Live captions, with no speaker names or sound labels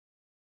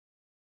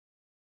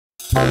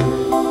You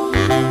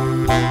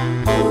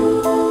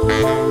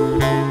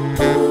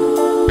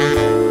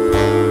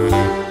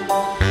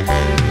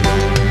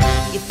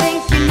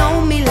think you know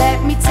me,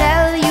 let me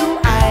tell you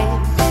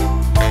I'm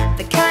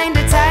the kind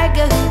of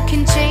tiger who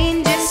can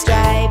change his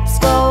stripes,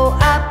 go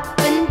up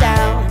and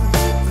down,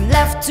 from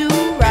left to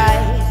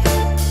right.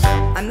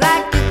 I'm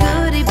like a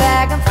goodie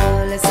bag, I'm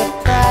full of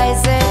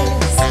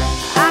surprises.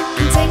 I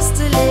can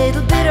taste a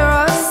little bitter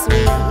or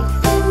sweet.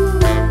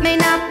 May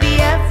not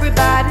be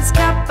everybody's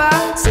cup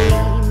of tea.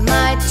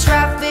 My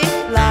traffic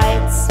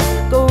lights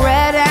go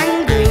red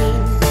and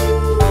green.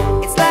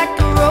 It's like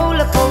a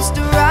roller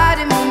coaster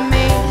riding with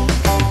me.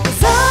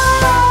 'Cause I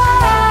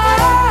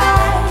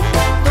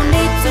don't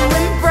need to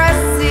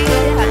impress it,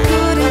 I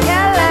couldn't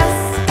care less.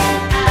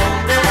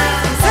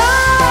 'Cause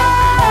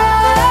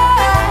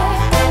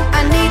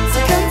I need to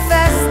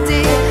confess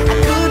it, I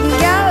couldn't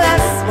care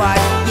less what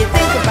you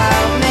think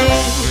about me.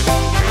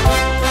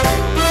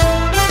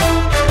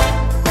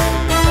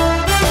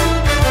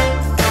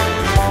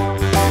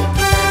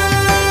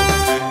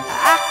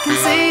 I can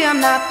see I'm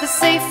not the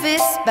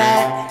safest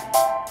bet.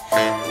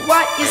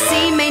 What you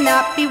see may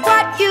not be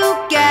what you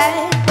get.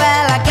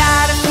 Well, I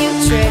got a few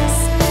tricks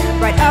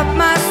right up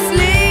my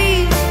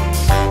sleeve,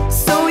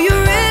 so you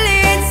really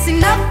ain't seen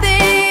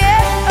nothing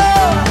yet.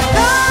 Oh,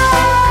 I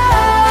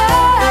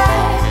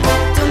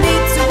don't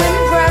need to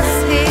impress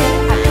here,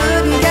 I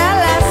couldn't care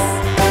less.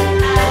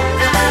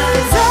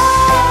 'Cause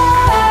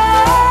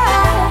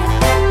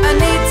I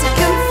need to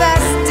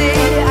confess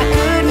it, I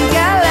couldn't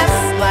care less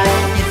what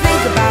you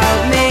think about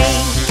me.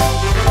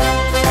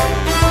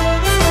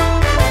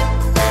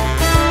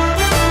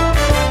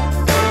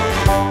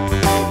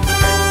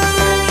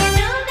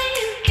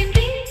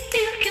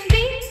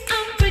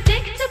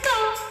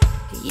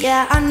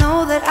 Yeah, I know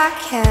that I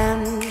can.